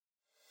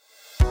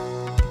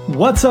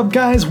What's up,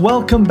 guys?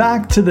 Welcome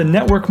back to the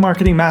Network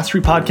Marketing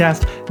Mastery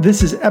Podcast.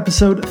 This is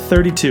episode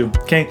 32,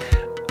 okay?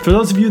 For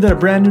those of you that are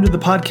brand new to the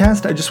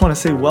podcast, I just want to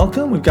say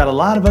welcome. We've got a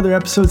lot of other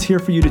episodes here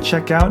for you to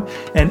check out.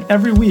 And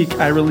every week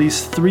I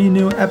release 3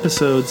 new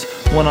episodes,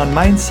 one on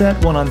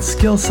mindset, one on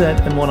skill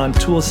set, and one on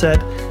tool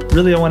set.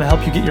 Really, I want to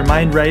help you get your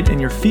mind right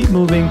and your feet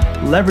moving,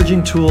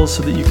 leveraging tools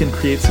so that you can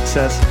create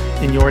success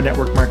in your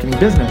network marketing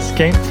business,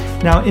 okay?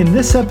 Now, in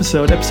this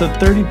episode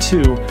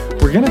 32,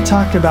 we're going to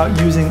talk about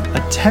using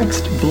a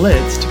text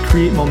blitz to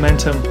create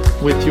momentum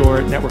with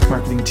your network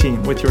marketing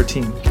team, with your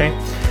team, okay?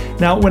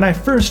 Now, when I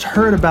first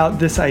heard about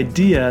this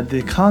idea,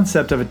 the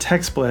concept of a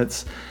text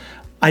blitz,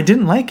 I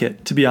didn't like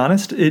it, to be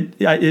honest.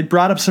 It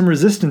brought up some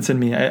resistance in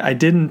me. I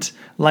didn't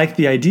like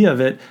the idea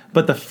of it,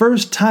 but the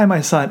first time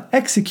I saw it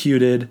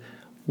executed,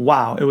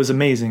 wow, it was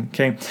amazing,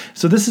 okay?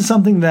 So this is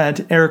something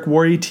that Eric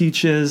Worre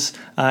teaches,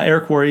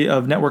 Eric Worre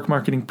of Network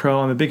Marketing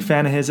Pro. I'm a big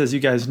fan of his, as you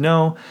guys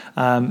know.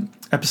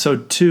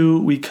 Episode 2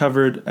 of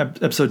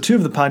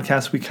the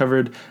podcast, we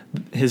covered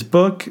his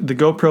book, the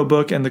GoPro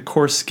book, and the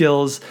core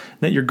skills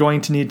that you're going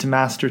to need to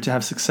master to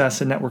have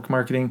success in network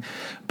marketing.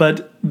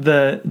 But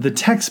the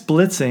text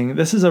blitzing,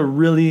 this is a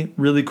really,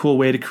 really cool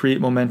way to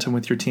create momentum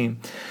with your team.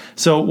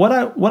 So what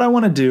I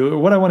want to do, or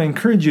what I want to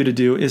encourage you to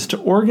do, is to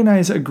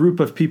organize a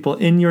group of people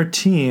in your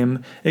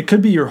team. It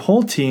could be your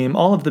whole team,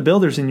 all of the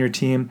builders in your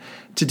team,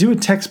 to do a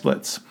text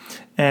blitz.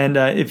 And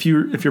if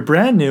you're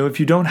brand new, if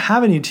you don't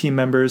have any team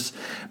members,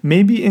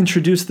 maybe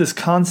introduce this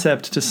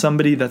concept to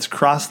somebody that's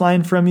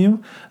cross-line from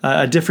you,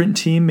 a different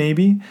team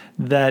maybe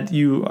that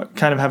you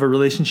kind of have a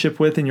relationship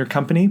with in your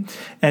company,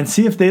 and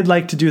see if they'd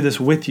like to do this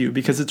with you,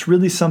 because it's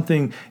really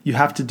something you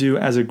have to do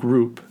as a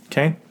group,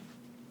 okay?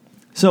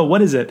 So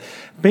what is it?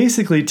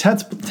 Basically,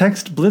 text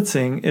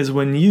blitzing is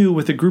when you,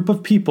 with a group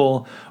of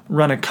people,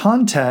 run a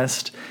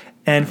contest,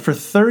 and for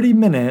 30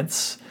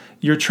 minutes,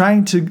 you're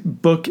trying to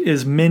book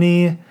as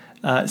many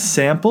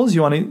samples.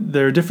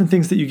 There are different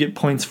things that you get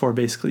points for,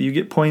 basically. You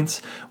get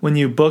points when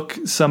you book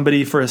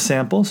somebody for a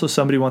sample, so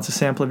somebody wants a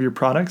sample of your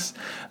products.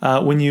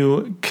 When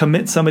you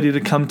commit somebody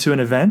to come to an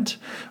event,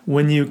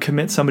 when you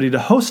commit somebody to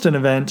host an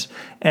event,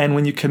 and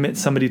when you commit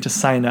somebody to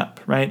sign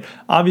up, right?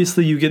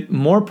 Obviously, you get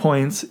more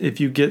points if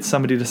you get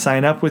somebody to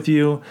sign up with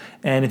you,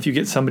 and if you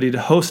get somebody to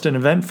host an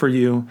event for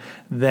you,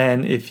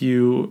 than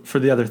for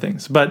the other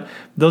things. But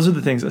those are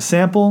the things: a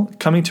sample,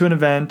 coming to an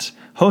event,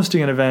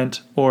 hosting an event,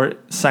 or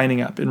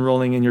signing up,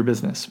 enrolling in your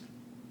business.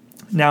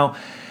 Now,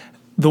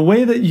 the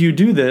way that you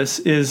do this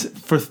is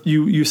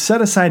you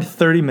set aside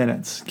 30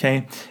 minutes,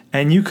 okay?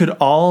 And you could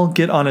all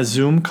get on a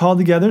Zoom call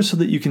together so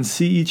that you can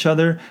see each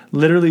other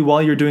literally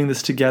while you're doing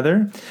this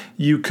together.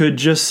 You could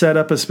just set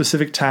up a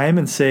specific time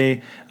and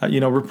say,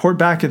 report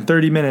back in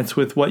 30 minutes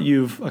with what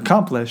you've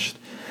accomplished.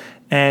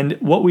 And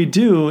what we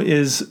do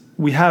is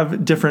we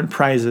have different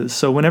prizes.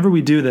 So whenever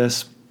we do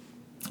this,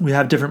 we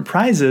have different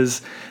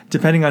prizes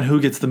depending on who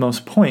gets the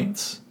most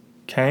points,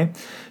 okay?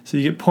 So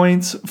you get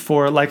points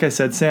for, like I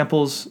said,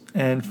 samples,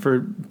 and for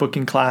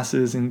booking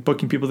classes and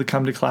booking people to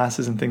come to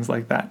classes and things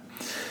like that.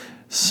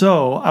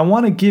 So I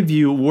want to give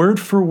you word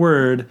for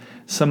word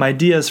some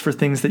ideas for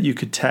things that you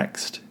could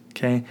text,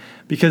 okay?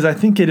 Because I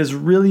think it is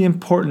really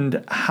important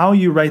how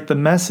you write the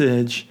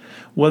message,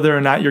 whether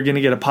or not you're going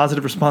to get a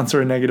positive response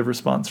or a negative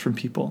response from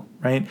people,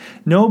 right?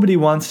 Nobody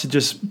wants to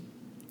just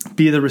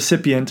be the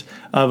recipient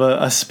of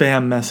a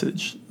spam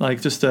message,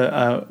 like just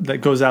that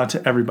goes out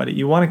to everybody.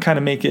 You want to kind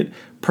of make it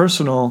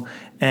personal,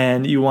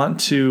 and you want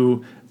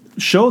to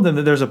show them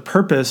that there's a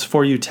purpose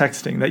for you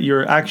texting, that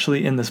you're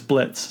actually in this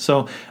blitz.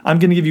 So I'm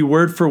going to give you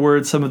word for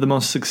word some of the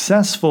most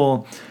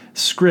successful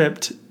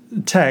script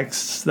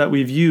texts that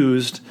we've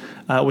used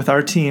with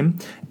our team,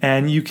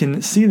 and you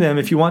can see them.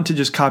 If you want to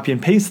just copy and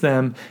paste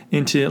them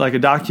into like a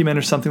document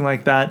or something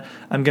like that,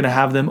 I'm going to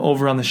have them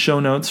over on the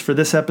show notes for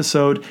this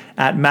episode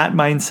at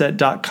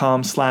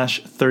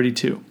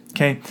mattmindset.com/32.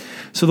 Okay,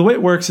 so the way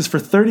it works is for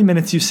 30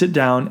 minutes you sit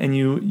down and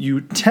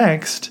you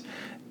text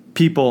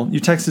people.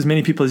 You text as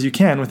many people as you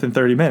can within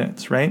 30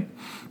 minutes, right?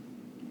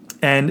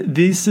 And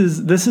this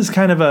is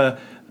kind of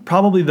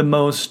probably the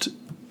most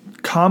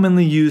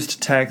commonly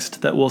used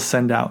text that we'll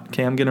send out.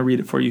 Okay, I'm going to read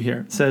it for you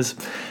here. It says,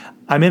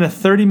 "I'm in a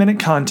 30-minute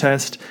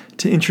contest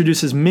to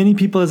introduce as many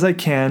people as I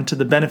can to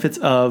the benefits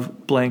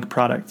of blank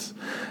products.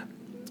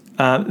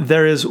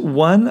 There is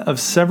one of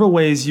several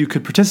ways you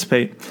could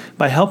participate.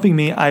 By helping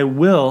me, I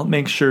will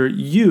make sure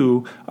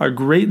you are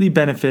greatly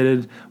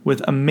benefited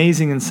with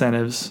amazing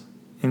incentives,"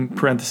 in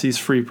parentheses,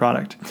 free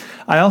product.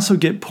 "I also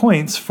get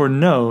points for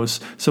no's,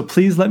 so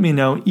please let me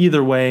know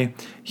either way.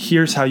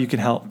 Here's how you can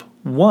help.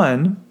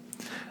 1,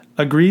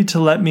 agree to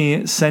let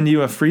me send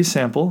you a free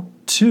sample.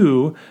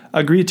 2,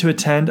 agree to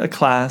attend a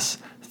class.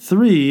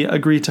 3,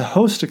 agree to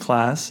host a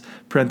class,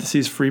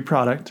 parentheses, free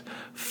product.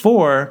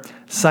 4,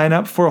 sign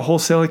up for a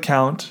wholesale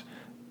account,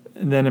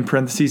 and then in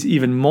parentheses,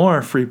 even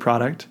more free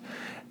product.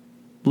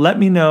 Let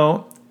me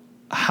know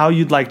how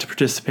you'd like to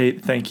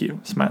participate. Thank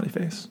you," smiley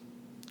face.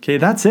 Okay,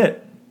 that's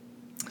it.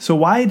 So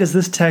why does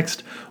this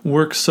text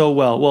work so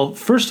well? Well,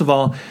 first of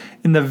all,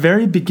 in the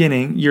very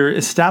beginning, you're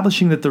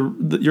establishing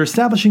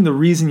the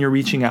reason you're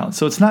reaching out.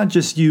 So it's not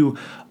just you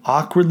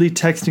awkwardly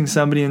texting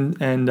somebody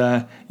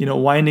and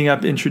winding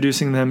up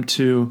introducing them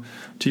to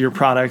your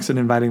products and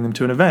inviting them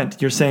to an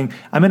event. You're saying,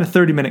 I'm in a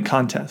 30-minute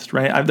contest,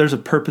 right? There's a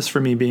purpose for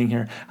me being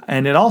here.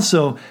 And it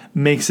also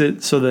makes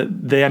it so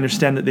that they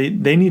understand that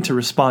they need to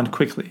respond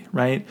quickly,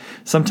 right?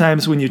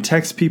 Sometimes when you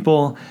text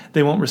people,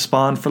 they won't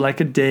respond for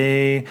like a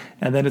day,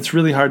 and then it's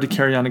really hard to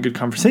carry on a good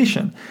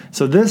conversation.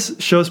 So this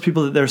shows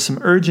people that there's some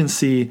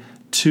urgency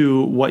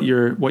to what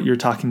you're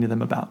talking to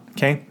them about,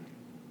 okay?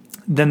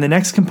 Then the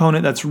next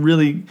component that's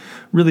really,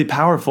 really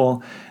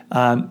powerful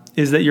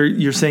is that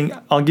you're saying,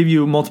 I'll give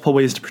you multiple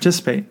ways to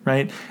participate,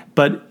 right?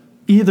 But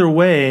either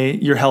way,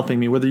 you're helping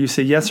me. Whether you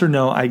say yes or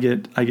no, I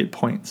get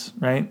points,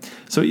 right?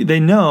 So they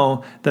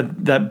know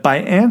that by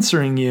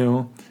answering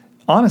you,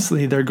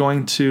 honestly, they're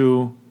going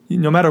to,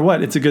 no matter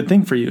what, it's a good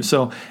thing for you.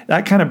 So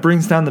that kind of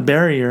brings down the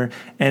barrier.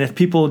 And if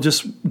people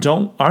just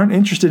aren't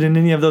interested in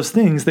any of those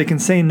things, they can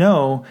say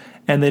no,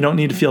 and they don't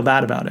need to feel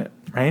bad about it,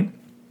 right?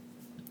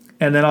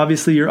 And then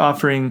obviously you're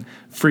offering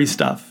free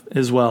stuff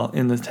as well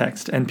in the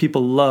text. And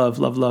people love,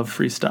 love, love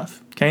free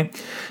stuff. Okay.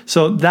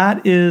 So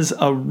that is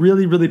a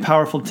really, really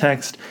powerful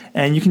text.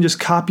 And you can just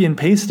copy and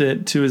paste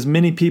it to as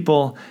many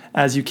people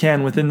as you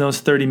can within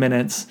those 30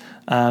 minutes.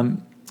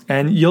 And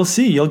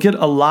you'll get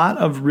a lot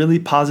of really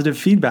positive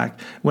feedback.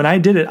 When I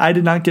did it, I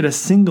did not get a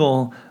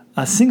single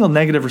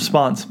negative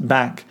response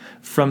back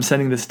from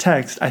sending this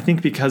text, I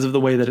think because of the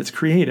way that it's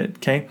created,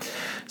 okay?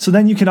 So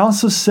then you can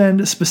also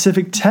send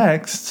specific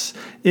texts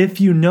if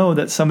you know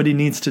that somebody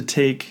needs to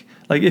take,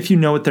 like if you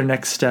know what their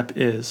next step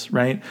is,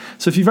 right?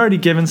 So if you've already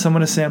given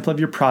someone a sample of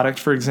your product,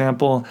 for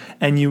example,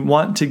 and you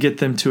want to get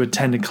them to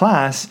attend a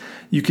class,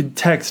 you could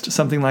text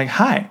something like,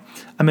 hi,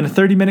 I'm in a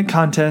 30-minute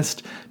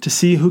contest to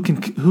see who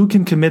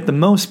can commit the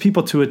most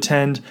people to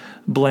attend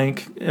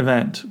blank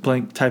event,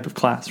 blank type of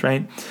class,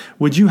 right?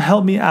 Would you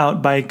help me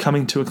out by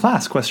coming to a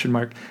class, ?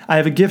 I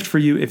have a gift for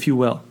you if you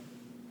will.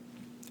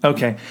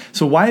 Okay,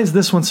 so why is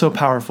this one so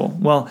powerful?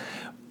 Well,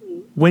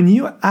 when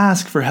you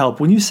ask for help,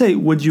 when you say,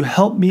 would you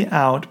help me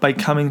out by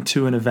coming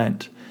to an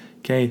event?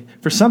 Okay,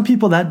 for some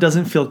people that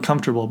doesn't feel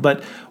comfortable,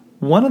 but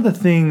one of the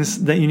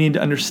things that you need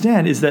to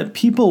understand is that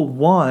people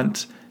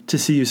want to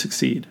see you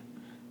succeed.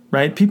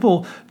 Right?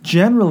 People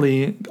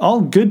generally, all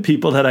good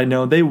people that I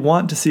know, they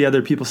want to see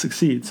other people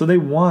succeed. So they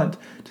want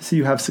to see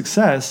you have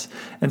success.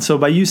 And so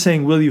by you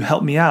saying, will you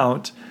help me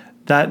out?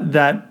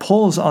 That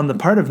pulls on the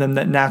part of them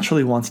that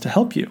naturally wants to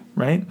help you,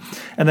 right?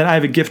 And then I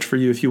have a gift for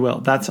you, if you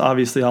will. That's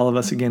obviously all of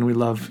us, again, we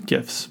love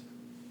gifts.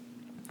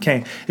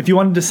 Okay, if you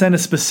wanted to send a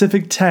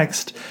specific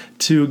text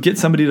to get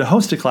somebody to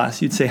host a class,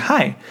 you'd say,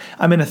 hi,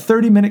 I'm in a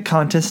 30-minute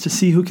contest to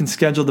see who can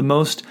schedule the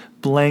most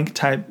blank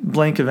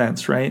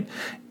events, right,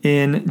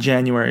 in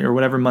January or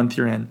whatever month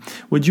you're in.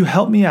 Would you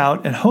help me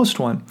out and host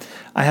one?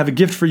 I have a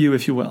gift for you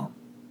if you will.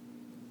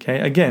 Okay,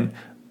 again,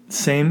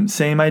 same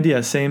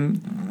idea,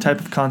 same type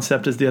of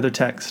concept as the other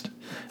text.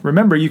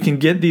 Remember, you can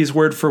get these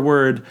word for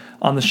word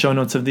on the show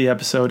notes of the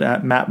episode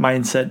at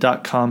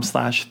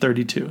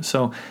mapmindset.com/32.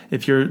 So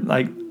if you're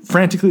like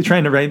frantically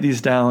trying to write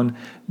these down,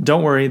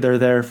 don't worry, they're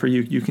there for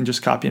you. You can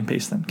just copy and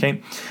paste them,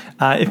 okay?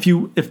 If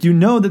you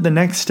know that the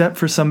next step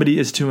for somebody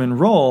is to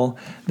enroll,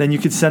 then you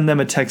could send them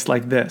a text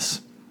like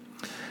this.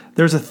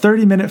 There's a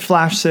 30-minute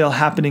flash sale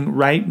happening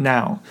right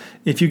now.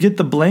 If you get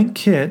the blank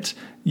kit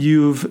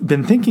you've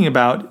been thinking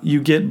about, you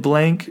get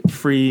blank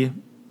free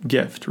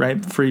gift,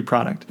 right? Free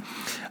product.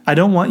 I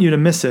don't want you to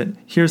miss it.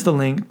 Here's the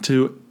link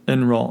to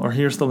enroll, or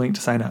here's the link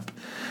to sign up.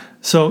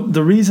 So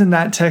the reason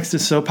that text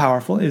is so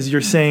powerful is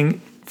you're saying,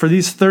 for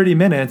these 30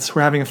 minutes,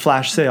 we're having a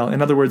flash sale.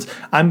 In other words,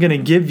 I'm going to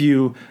give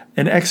you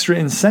an extra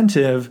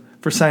incentive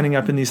for signing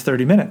up in these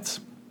 30 minutes.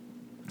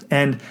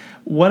 And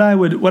what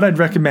I'd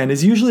recommend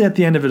is usually at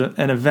the end of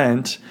an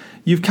event,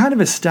 you've kind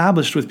of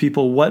established with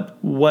people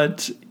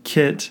what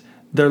kit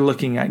they're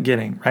looking at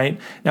getting, right?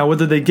 Now,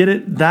 whether they get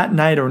it that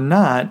night or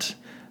not,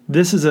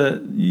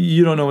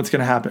 you don't know what's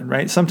going to happen,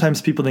 right?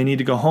 Sometimes people, they need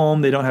to go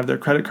home, they don't have their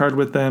credit card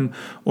with them,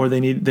 or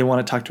they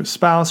want to talk to a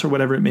spouse or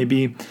whatever it may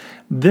be.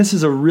 This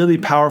is a really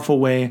powerful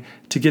way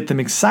to get them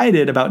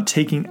excited about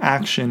taking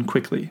action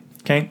quickly,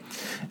 okay?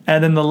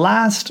 And then the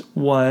last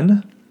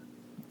one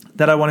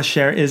that I want to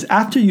share is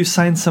after you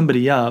sign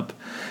somebody up,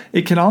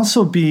 it can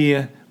also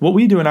be, what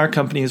we do in our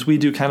company is we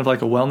do kind of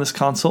like a wellness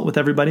consult with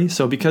everybody.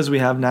 So because we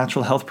have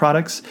natural health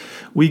products,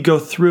 we go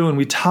through and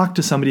we talk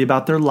to somebody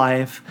about their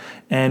life,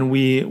 and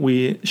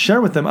we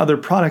share with them other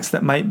products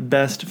that might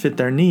best fit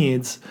their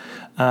needs.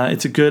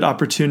 It's a good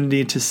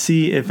opportunity to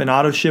see if an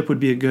auto ship would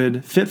be a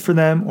good fit for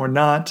them or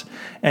not.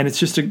 And it's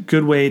just a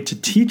good way to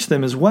teach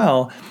them as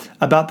well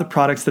about the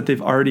products that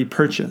they've already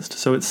purchased.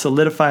 So it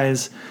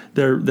solidifies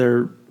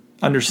their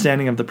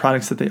understanding of the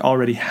products that they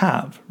already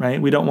have,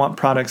 right? We don't want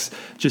products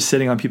just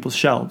sitting on people's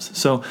shelves.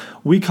 So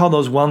we call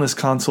those wellness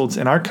consults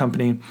in our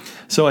company.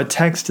 So a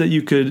text that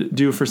you could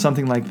do for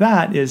something like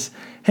that is,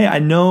 hey, I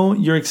know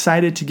you're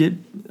excited to get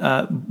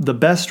the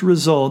best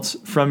results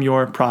from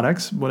your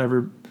products,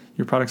 whatever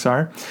your products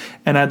are,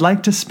 and I'd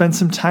like to spend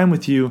some time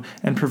with you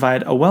and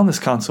provide a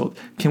wellness consult.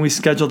 Can we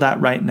schedule that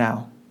right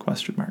now? ?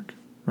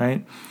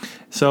 Right?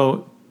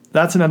 So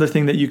that's another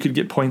thing that you could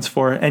get points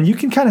for. And you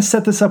can kind of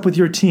set this up with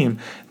your team.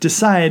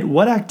 Decide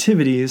what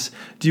activities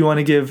do you want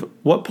to give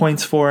what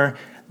points for,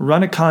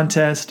 run a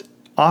contest,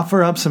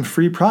 offer up some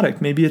free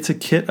product. Maybe it's a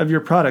kit of your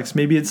products.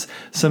 Maybe it's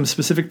some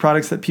specific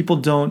products that people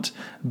don't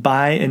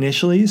buy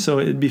initially, so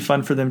it'd be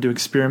fun for them to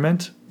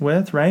experiment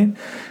with, right?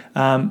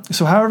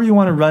 So however you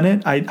want to run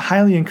it, I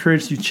highly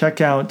encourage you check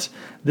out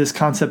this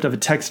concept of a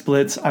text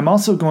blitz. I'm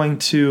also going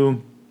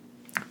to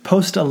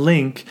post a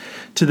link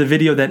to the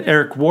video that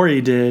Eric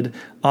Worre did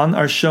on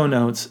our show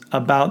notes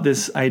about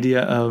this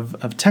idea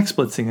of text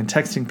blitzing and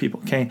texting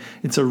people, okay?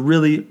 It's a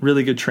really,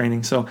 really good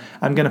training. So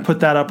I'm going to put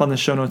that up on the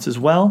show notes as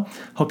well.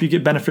 Hope you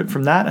get benefit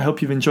from that. I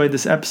hope you've enjoyed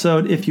this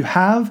episode. If you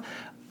have,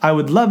 I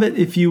would love it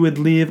if you would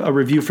leave a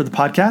review for the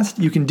podcast.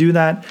 You can do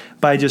that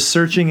by just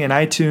searching in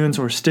iTunes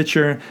or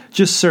Stitcher.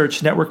 Just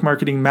search Network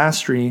Marketing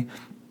Mastery.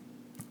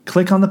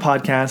 Click on the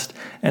podcast,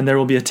 and there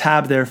will be a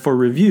tab there for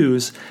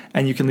reviews,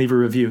 and you can leave a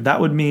review.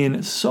 That would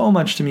mean so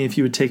much to me if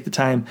you would take the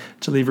time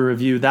to leave a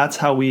review. That's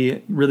how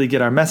we really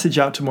get our message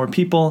out to more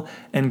people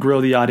and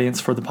grow the audience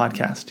for the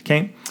podcast,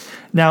 okay?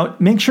 Now,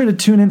 make sure to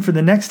tune in for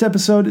the next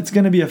episode. It's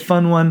going to be a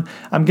fun one.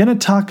 I'm going to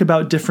talk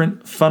about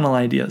different funnel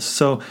ideas.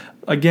 So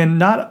again,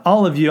 not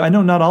all of you, I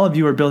know not all of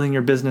you are building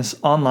your business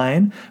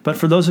online, but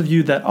for those of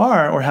you that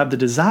are or have the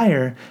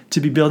desire to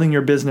be building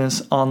your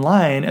business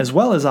online as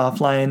well as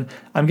offline,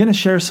 I'm going to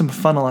share some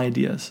funnel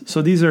ideas.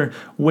 So these are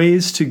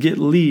ways to get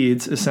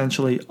leads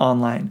essentially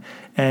online.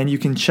 And you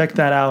can check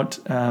that out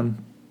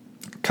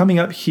coming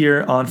up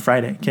here on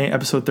Friday, okay,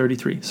 episode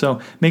 33. So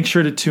make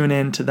sure to tune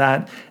in to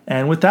that.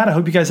 And with that, I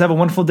hope you guys have a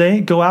wonderful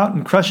day. Go out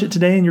and crush it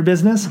today in your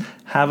business.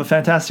 Have a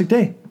fantastic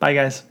day. Bye,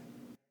 guys.